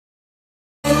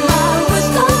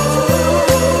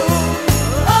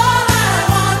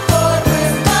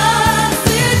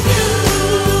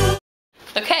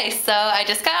so I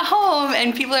just got home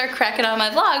and people are cracking on my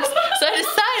vlogs, so I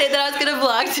decided that I was gonna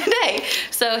vlog today.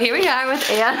 So here we are with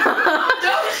Anna.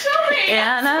 Don't show me!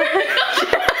 Anna.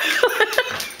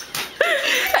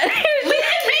 Look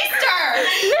at me, star!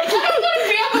 I'm gonna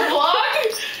be on the vlog!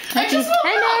 I just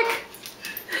Hey, Nick!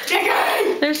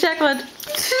 Chicken! There's Jacqueline.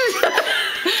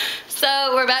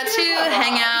 So we're about to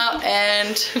hang out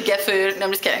and get food. No,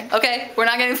 I'm just kidding. Okay, we're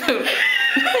not getting food.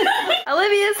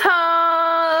 Olivia's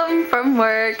home from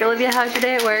work. Olivia, how's your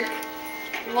day at work?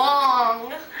 Long.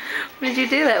 What did you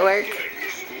do at work?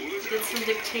 Did some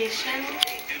dictation.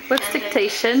 What's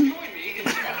dictation?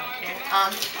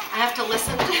 I have to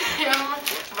listen to him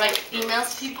write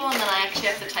emails to people, and then I actually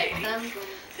have to type them.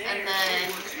 And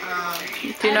then,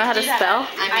 Do you know how to spell?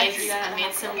 I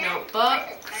made some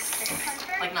notebooks.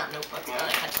 Like, not notebooks, but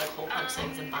I had to like hole punch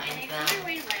things and bind them.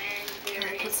 And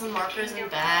I put some markers in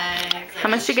bags. How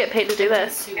much do you get paid to do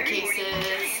this?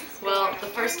 Suitcases. Well, the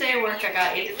first day of work I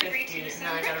got $8.50, and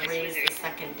then I got a raise the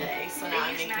second day, so now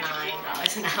I make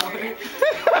 $9 an hour.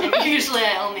 And usually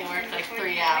I only work like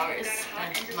 3 hours,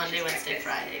 Monday, Wednesday,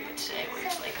 Friday, but today I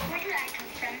worked like 4.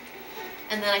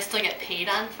 And then I still get paid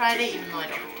on Friday, even though I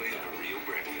don't have to go.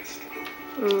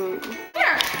 Ooh.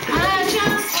 Here, I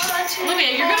just want to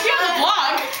Olivia, you're gonna be on the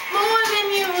vlog. More than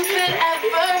you could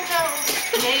ever know.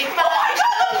 Make my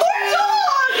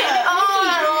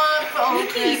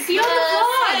Nikki, be on the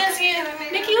vlog.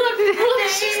 Nikki, look,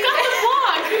 she's got the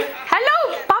vlog. Hello,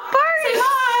 Popper. Say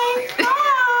hi.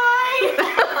 Hi.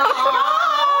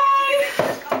 Hi.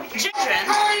 Children.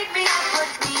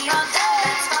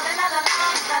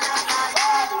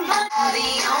 The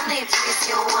only place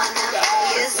you'll wanna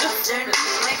be is underneath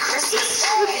my Christmas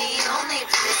tree. The only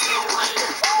place you'll wanna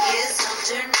be is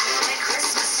underneath my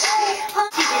Christmas tree. My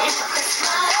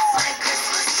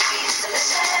Christmas tree is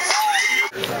delicious.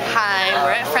 Hi,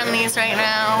 we're at Friendly's right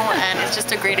now, and it's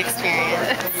just a great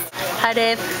experience. Hi,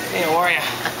 Dave. Hey, how are you?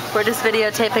 We're just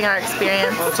videotaping our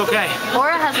experience. Well, it's okay.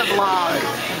 Laura has a vlog.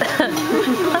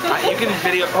 You can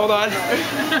video. Hold on.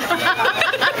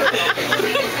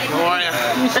 How are you?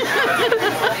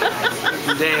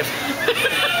 Dave.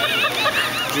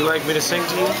 Would you like me to sing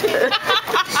to you?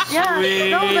 Yeah,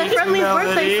 Sweet no, the Friendly's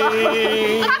birthday song.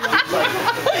 melody,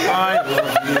 I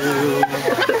love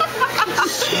you.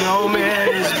 Snowman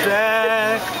is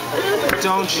back.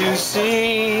 Don't you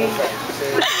see?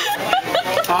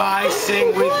 I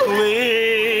sing with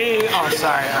glee. Oh,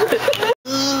 sorry.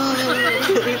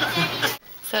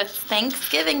 So it's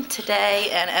Thanksgiving today,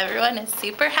 and everyone is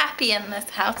super happy in this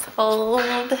household.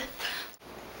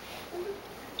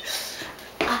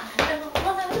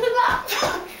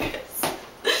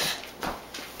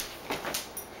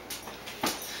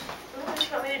 What do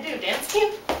you want me to do, dance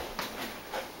team?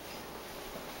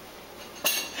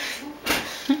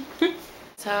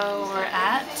 So we're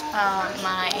at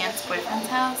my aunt's boyfriend's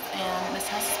house, and this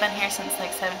house has been here since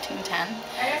like 1710.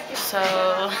 So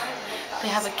they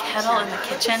have a kettle in the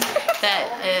kitchen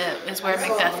that is where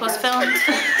Macbeth was filmed,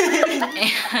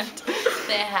 and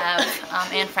they have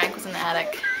Anne Frank was in the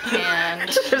attic, and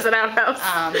There's an outhouse.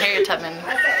 Harriet Tubman,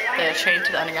 the train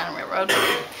to the Underground Railroad,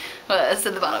 was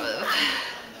at the bottom of the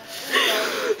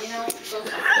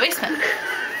basement.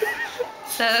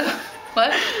 So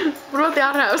what? What about the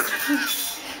outhouse?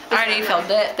 I already filmed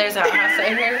it. There's an outhouse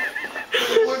right here.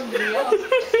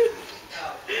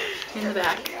 In the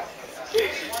back.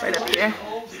 Right up here.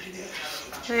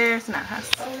 There's an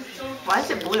outhouse. Why is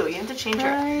it blue? You have to change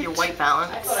your white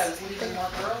balance.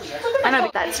 I know.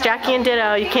 That's Jackie and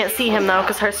Ditto. You can't see him though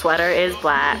because her sweater is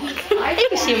black. I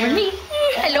can see me.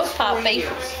 Hello, Poppy.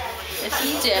 This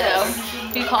is Ditto.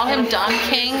 We call him Don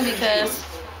King because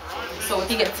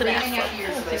he gets an apple.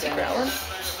 Is he growling?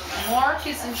 Mark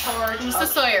is in charge. Mr.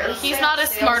 Sawyer. He's not as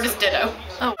smart as Ditto.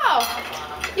 Oh,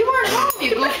 you weren't home,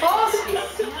 you goofballs.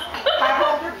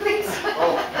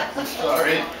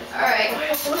 Sorry. All right.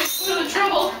 What's the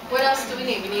trouble? What else do we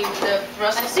need? We need the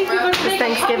Brussels sprouts.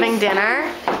 Thanksgiving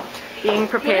dinner being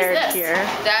prepared this? here.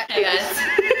 That, Hey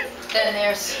guys. then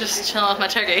there's Just chilling with my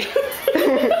turkey.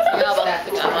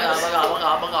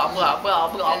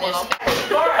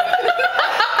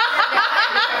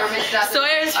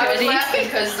 Sawyer's I was ready. laughing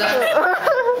because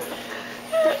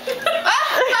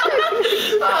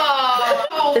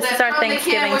This is our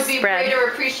Thanksgiving would be spread. greater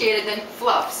appreciated than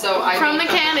fluff, so I From the made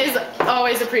can is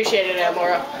always appreciated at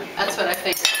Laura. That's what I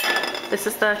think. This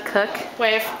is the cook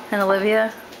Wave. and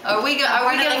Olivia Are we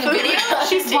getting a video?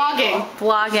 She's vlogging.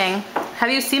 vlogging. Have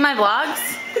you seen my vlogs?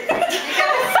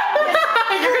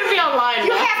 You're gonna be online.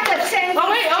 You have to send. Oh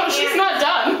wait, oh she's not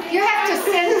done. You have to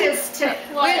send this to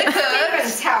We're the cooks.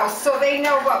 Stephen's house so they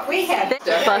know what we had.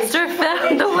 Buster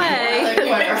found a way.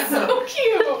 So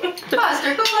cute.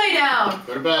 Buster, go lay down.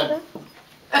 Go to bed.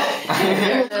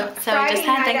 So we just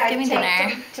had Thanksgiving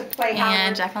dinner, To play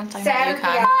and Jacqueline's talking Saturday,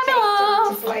 about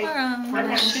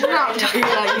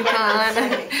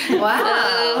UConn.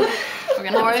 Wow. We're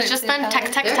gonna Laura's just been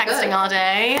texting all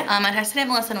day. I texted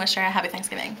Melissa and wished her a happy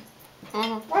Thanksgiving.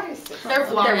 What is this? They're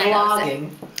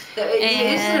vlogging.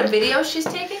 Is it a video she's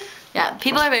taking? Yeah,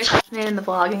 people are very fascinated in the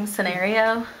vlogging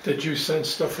scenario. Did you send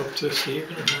stuff up to Steve?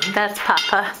 That's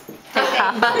Papa. Hey,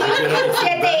 Papa.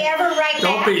 Did they ever write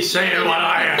Don't that? be saying what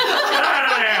I am. Get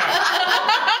out of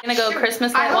there! Gonna go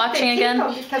Christmas light watching again?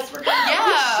 Because we're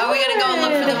Yeah. Are we gonna go and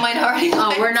look for the minority?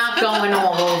 Oh, we're not going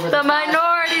all over The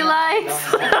minority lights.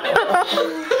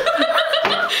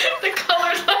 The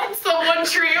color lights, the one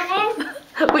tree of them.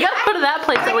 We gotta go to that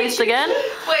place at least again.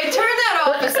 Wait, turn that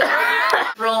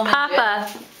off. Papa,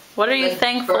 what are you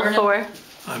thankful for?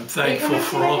 I'm thankful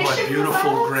for all my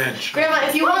beautiful grandchildren. Grandma,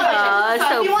 if you want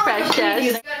Oh, so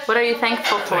precious. What are you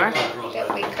thankful for?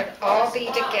 that we could all be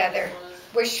together.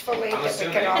 Wishfully that we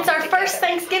could all It's our be first together.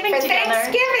 Thanksgiving For together.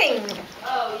 Thanksgiving.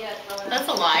 That's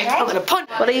a lie. Right? I'm gonna punch.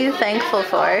 What are you thankful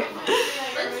for?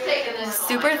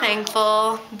 Super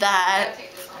thankful that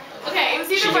Okay, it was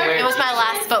either it was my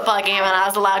last football game and I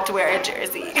was allowed to wear a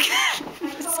jersey.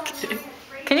 Just kidding.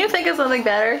 Can you think of something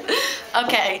better?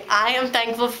 Okay, I am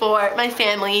thankful for my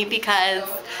family because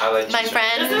my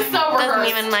friend This is so doesn't rehearsed.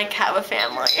 even like have a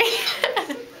family.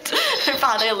 Her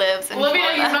father lives in Olivia,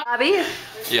 you Florida. know. Bobby,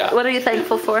 Yeah, what are you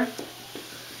thankful for?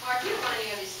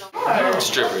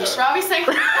 strippers. Robbie's saying.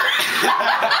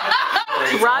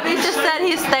 Robbie just said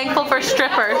he's thankful for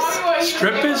strippers.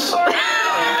 Strippers?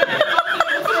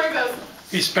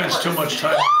 He spends too much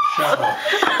time in the shower.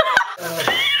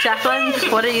 Jacqueline,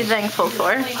 what are you thankful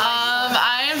for?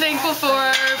 I am thankful for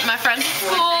my friends at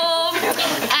school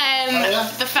and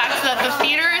the fact that the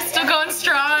theater is still going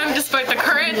strong despite the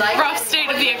current rough state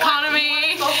of the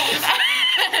economy.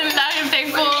 And I am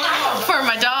thankful for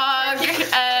my dog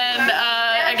and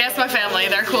I guess my family.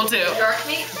 They're cool too. Dark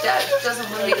meat that doesn't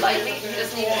really like meat. You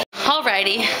just need.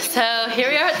 Alrighty, so here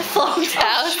we are at the Float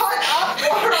House.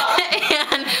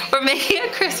 And we're making a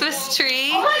Christmas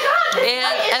tree. Oh my God!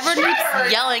 And everyone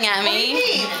keeps yelling at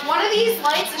me. One of these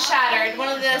lights is shattered. One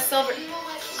of the silver.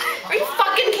 Are you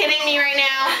fucking kidding me right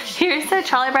now? Here's the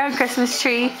Charlie Brown Christmas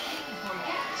tree.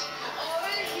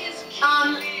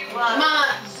 Mama,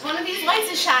 one of these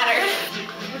lights is shattered.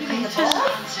 Did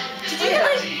you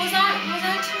really? Was that?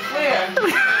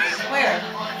 Where?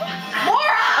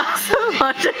 So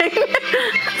watching.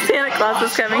 Santa Claus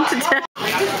is coming to town.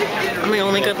 I'm the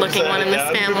only good-looking one in this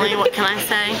family. What can I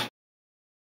say?